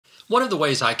One of the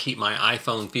ways I keep my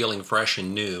iPhone feeling fresh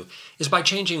and new is by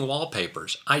changing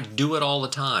wallpapers. I do it all the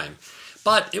time.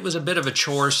 But it was a bit of a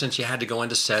chore since you had to go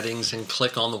into settings and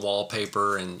click on the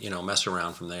wallpaper and, mess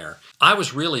around from there. I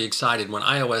was really excited when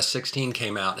iOS 16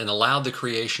 came out and allowed the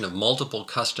creation of multiple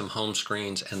custom home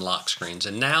screens and lock screens.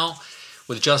 And now,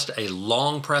 with just a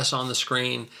long press on the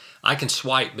screen, I can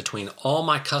swipe between all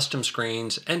my custom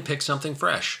screens and pick something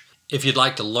fresh. If you'd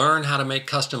like to learn how to make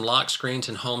custom lock screens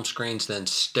and home screens, then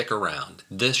stick around.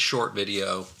 This short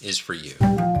video is for you.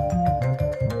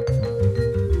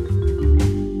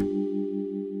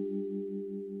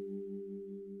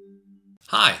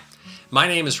 Hi, my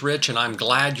name is Rich and I'm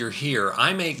glad you're here.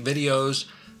 I make videos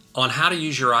on how to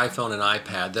use your iPhone and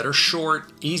iPad that are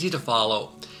short, easy to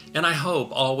follow, and I hope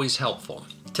always helpful.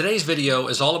 Today's video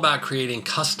is all about creating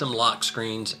custom lock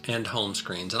screens and home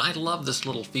screens, and I love this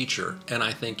little feature, and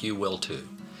I think you will too.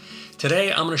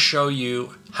 Today I'm going to show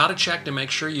you how to check to make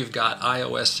sure you've got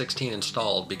iOS 16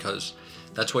 installed, because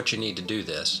that's what you need to do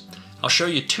this. I'll show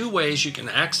you two ways you can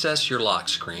access your lock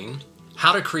screen,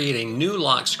 how to create a new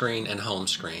lock screen and home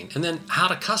screen, and then how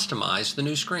to customize the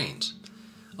new screens.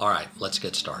 Alright, let's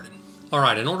get started.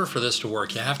 Alright, in order for this to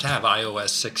work, you have to have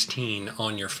iOS 16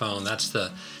 on your phone. That's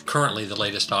currently the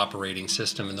latest operating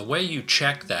system. And the way you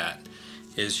check that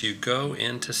is you go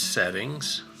into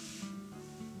Settings,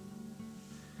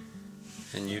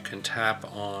 and you can tap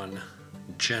on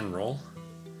General,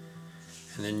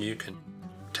 and then you can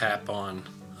tap on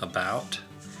About.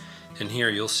 And here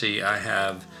you'll see I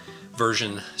have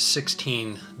version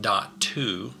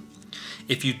 16.2.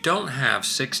 If you don't have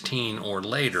 16 or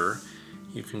later,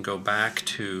 you can go back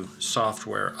to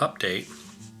Software Update,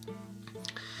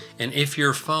 and if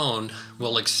your phone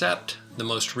will accept the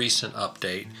most recent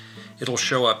update, it'll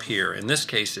show up here. In this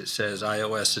case it says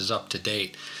iOS is up to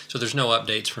date, so there's no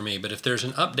updates for me, but if there's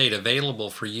an update available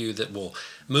for you that will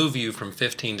move you from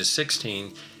 15 to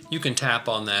 16, you can tap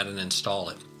on that and install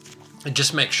it. And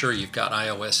just make sure you've got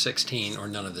iOS 16 or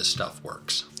none of this stuff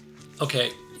works.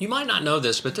 Okay, you might not know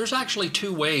this, but there's actually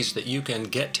two ways that you can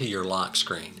get to your lock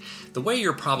screen. The way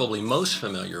you're probably most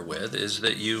familiar with is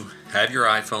that you have your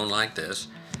iPhone like this,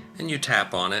 and you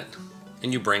tap on it,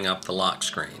 and you bring up the lock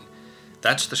screen.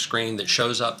 That's the screen that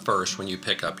shows up first when you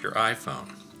pick up your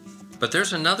iPhone. But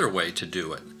there's another way to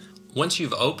do it. Once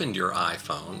you've opened your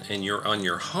iPhone and you're on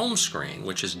your home screen,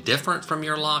 which is different from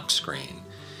your lock screen,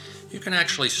 you can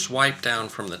actually swipe down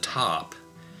from the top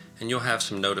and you'll have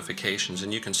some notifications,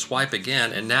 and you can swipe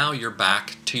again and now you're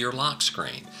back to your lock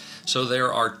screen. So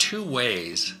there are two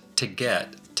ways to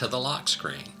get to the lock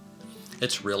screen.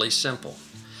 It's really simple.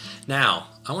 Now,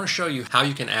 I want to show you how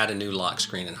you can add a new lock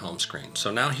screen and home screen.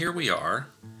 So now here we are.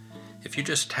 If you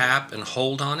just tap and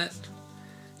hold on it,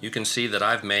 you can see that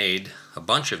I've made a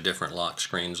bunch of different lock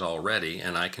screens already,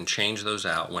 and I can change those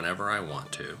out whenever I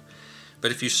want to.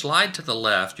 But if you slide to the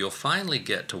left, you'll finally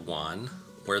get to one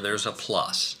where there's a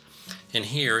plus. And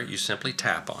here you simply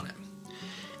tap on it.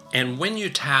 And when you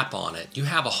tap on it, you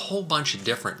have a whole bunch of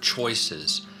different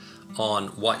choices on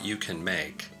what you can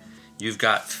make. You've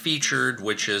got Featured,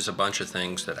 which is a bunch of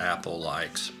things that Apple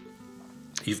likes.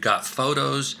 You've got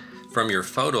Photos from your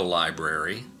photo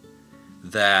library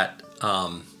that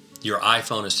your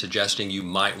iPhone is suggesting you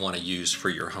might want to use for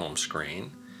your home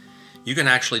screen. You can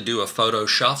actually do a photo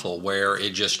shuffle where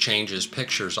it just changes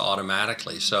pictures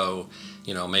automatically. So,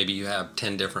 maybe you have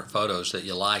 10 different photos that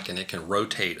you like and it can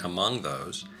rotate among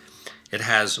those. It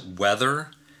has weather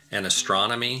and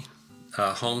astronomy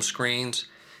home screens.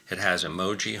 It has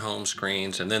emoji home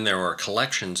screens, and then there are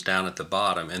collections down at the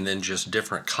bottom, and then just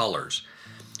different colors.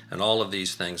 And all of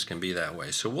these things can be that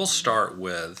way. So we'll start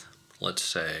with, let's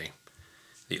say,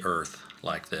 the Earth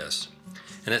like this.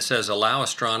 And it says allow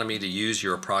astronomy to use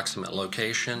your approximate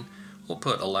location. We'll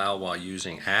put allow while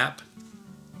using app.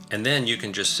 And then you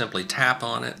can just simply tap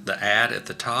on it, the add at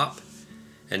the top,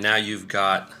 and now you've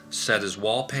got set as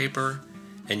wallpaper,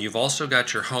 and you've also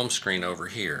got your home screen over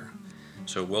here.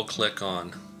 So we'll click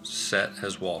on Set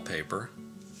as Wallpaper,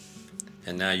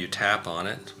 and now you tap on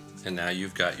it, and now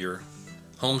you've got your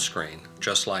home screen,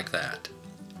 just like that.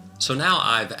 So now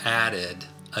I've added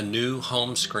a new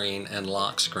home screen and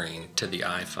lock screen to the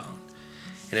iPhone.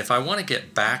 And if I want to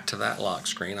get back to that lock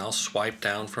screen, I'll swipe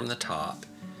down from the top,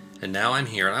 and now I'm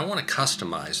here, and I want to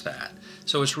customize that.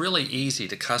 So it's really easy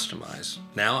to customize.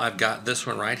 Now I've got this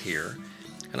one right here,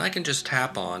 and I can just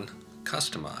tap on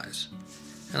Customize.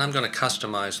 And I'm going to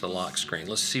customize the lock screen.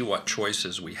 Let's see what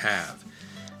choices we have.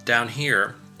 Down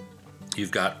here,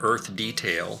 you've got Earth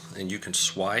Detail, and you can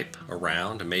swipe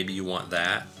around, and maybe you want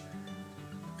that.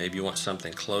 Maybe you want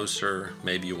something closer.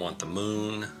 Maybe you want the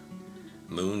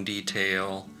moon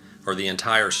detail. or the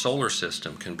entire solar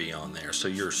system can be on there. So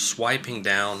you're swiping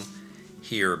down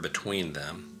here between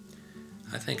them.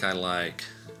 I think I like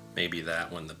maybe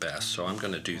that one the best, so I'm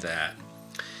going to do that.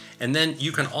 And then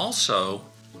you can also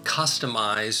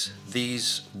customize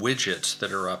these widgets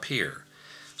that are up here.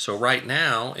 So right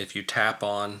now, if you tap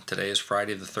on, today is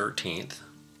Friday the 13th,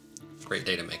 great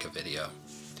day to make a video.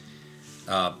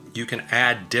 You can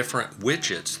add different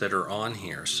widgets that are on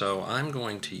here. So I'm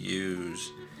going to use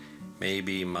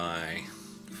maybe my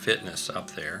fitness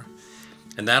up there,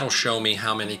 and that'll show me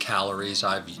how many calories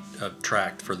I've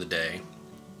tracked for the day.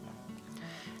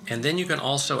 And then you can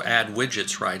also add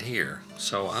widgets right here.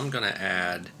 So I'm going to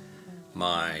add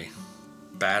my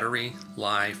battery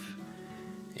life,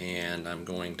 and I'm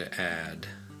going to add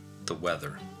the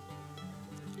weather.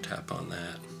 Tap on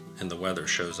that, and the weather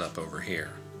shows up over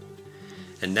here.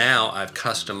 And now I've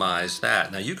customized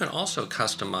that. Now you can also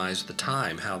customize the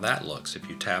time, how that looks. If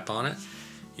you tap on it,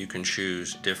 you can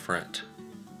choose different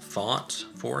fonts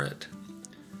for it,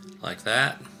 like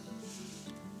that.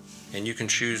 And you can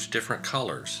choose different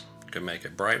colors. You can make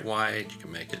it bright white, you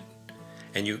can make it,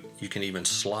 and you can even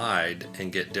slide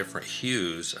and get different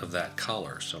hues of that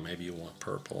color. So maybe you want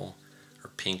purple or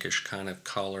pinkish kind of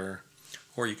color,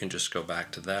 or you can just go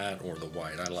back to that, or the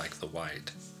white. I like the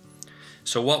white.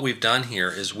 So what we've done here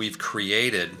is we've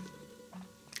created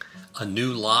a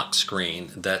new lock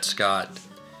screen that's got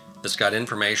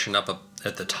information up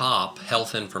at the top,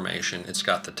 health information. It's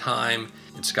got the time,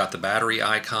 it's got the battery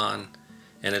icon,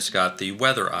 and it's got the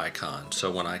weather icon.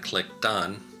 So when I click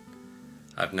done,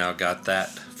 I've now got that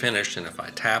finished, and if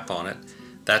I tap on it,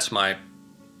 that's my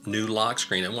new lock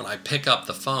screen. And when I pick up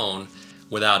the phone,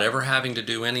 without ever having to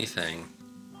do anything,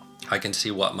 I can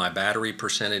see what my battery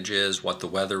percentage is, what the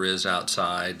weather is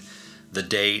outside, the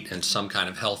date, and some kind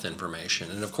of health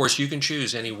information. And of course, you can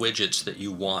choose any widgets that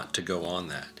you want to go on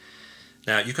that.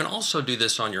 Now, you can also do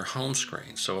this on your home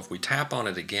screen. So if we tap on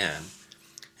it again,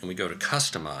 and we go to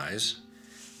Customize,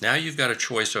 now you've got a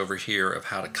choice over here of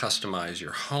how to customize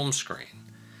your home screen.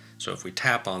 So if we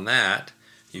tap on that,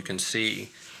 you can see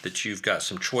that you've got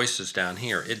some choices down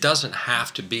here. It doesn't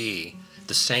have to be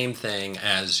the same thing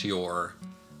as your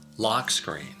lock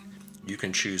screen. You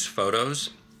can choose photos.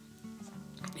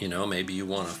 You know, maybe you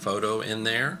want a photo in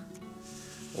there,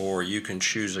 or you can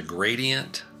choose a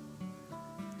gradient,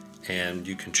 and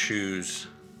you can choose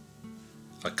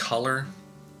a color,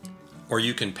 or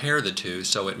you can pair the two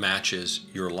so it matches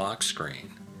your lock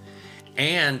screen.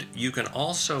 And you can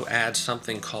also add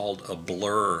something called a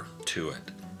blur to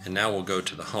it. And now we'll go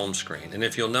to the home screen. And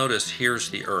if you'll notice, here's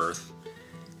the Earth.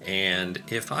 And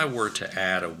if I were to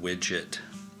add a widget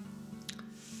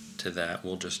to that,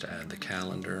 we'll just add the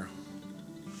calendar.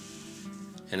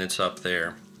 And it's up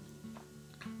there.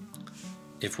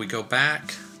 If we go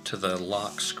back to the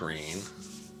lock screen,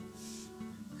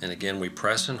 and again we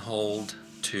press and hold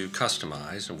to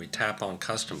customize, and we tap on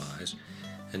customize,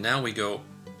 and now we go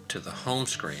to the home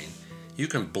screen, you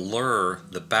can blur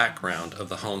the background of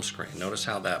the home screen. Notice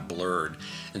how that blurred.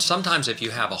 And sometimes if you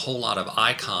have a whole lot of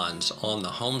icons on the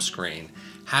home screen,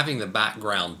 having the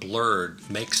background blurred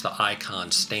makes the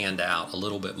icon stand out a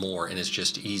little bit more, and it's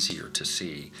just easier to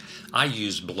see. I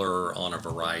use blur on a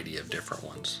variety of different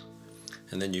ones.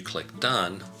 And then you click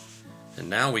done, and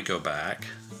now we go back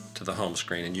to the home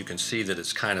screen, and you can see that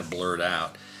it's kind of blurred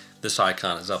out. This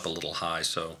icon is up a little high,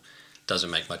 so it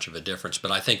doesn't make much of a difference,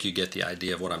 but I think you get the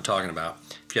idea of what I'm talking about.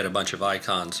 If you had a bunch of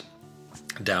icons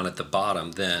down at the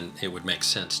bottom, then it would make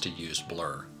sense to use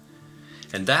blur.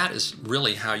 And that is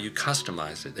really how you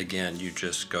customize it. Again, you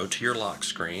just go to your lock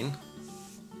screen,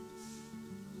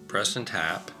 press and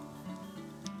tap,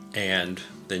 and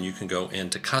then you can go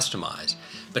into customize.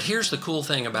 But here's the cool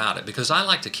thing about it, because I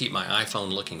like to keep my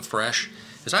iPhone looking fresh,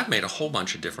 is I've made a whole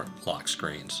bunch of different lock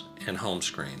screens and home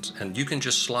screens, and you can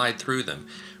just slide through them.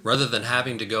 Rather than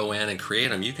having to go in and create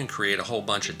them, you can create a whole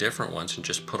bunch of different ones and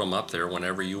just put them up there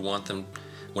whenever you want them,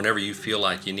 whenever you feel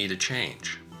like you need a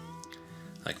change.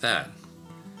 Like that.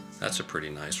 That's a pretty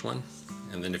nice one.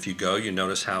 And then if you go, you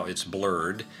notice how it's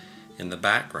blurred in the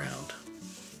background.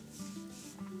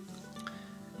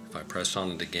 If I press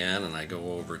on it again and I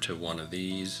go over to one of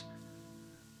these,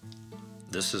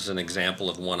 this is an example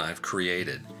of one I've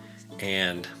created.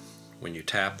 And when you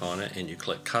tap on it and you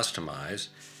click Customize,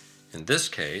 in this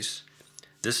case,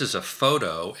 this is a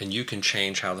photo, and you can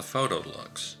change how the photo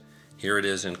looks. Here it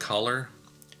is in color,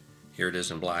 here it is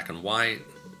in black and white,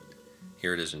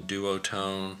 here it is in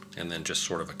duotone, and then just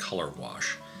sort of a color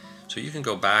wash. So you can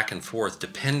go back and forth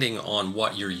depending on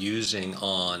what you're using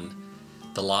on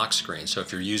the lock screen. So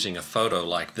if you're using a photo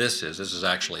like this is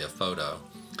actually a photo,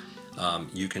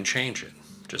 you can change it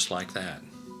just like that.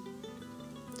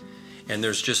 And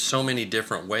there's just so many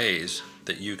different ways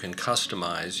that you can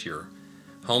customize your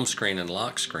home screen and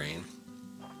lock screen.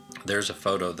 There's a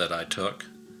photo that I took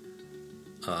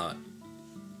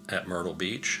at Myrtle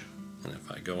Beach, and if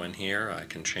I go in here I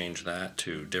can change that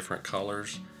to different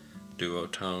colors,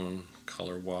 duotone,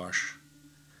 color wash,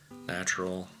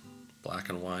 natural, black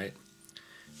and white,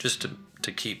 just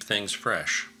to keep things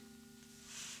fresh.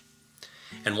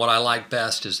 And what I like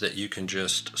best is that you can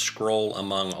just scroll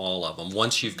among all of them.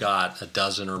 Once you've got a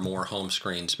dozen or more home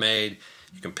screens made,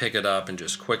 you can pick it up and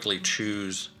just quickly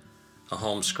choose a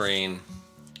home screen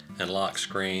and lock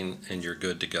screen, and you're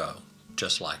good to go,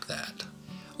 just like that.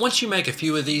 Once you make a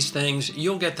few of these things,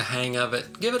 you'll get the hang of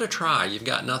it. Give it a try. You've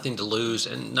got nothing to lose,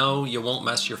 and no, you won't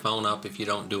mess your phone up if you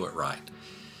don't do it right.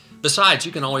 Besides,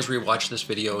 you can always rewatch this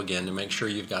video again to make sure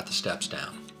you've got the steps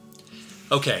down.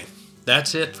 Okay,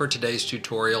 that's it for today's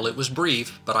tutorial. It was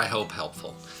brief, but I hope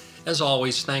helpful. As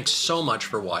always, thanks so much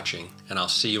for watching, and I'll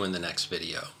see you in the next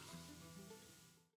video.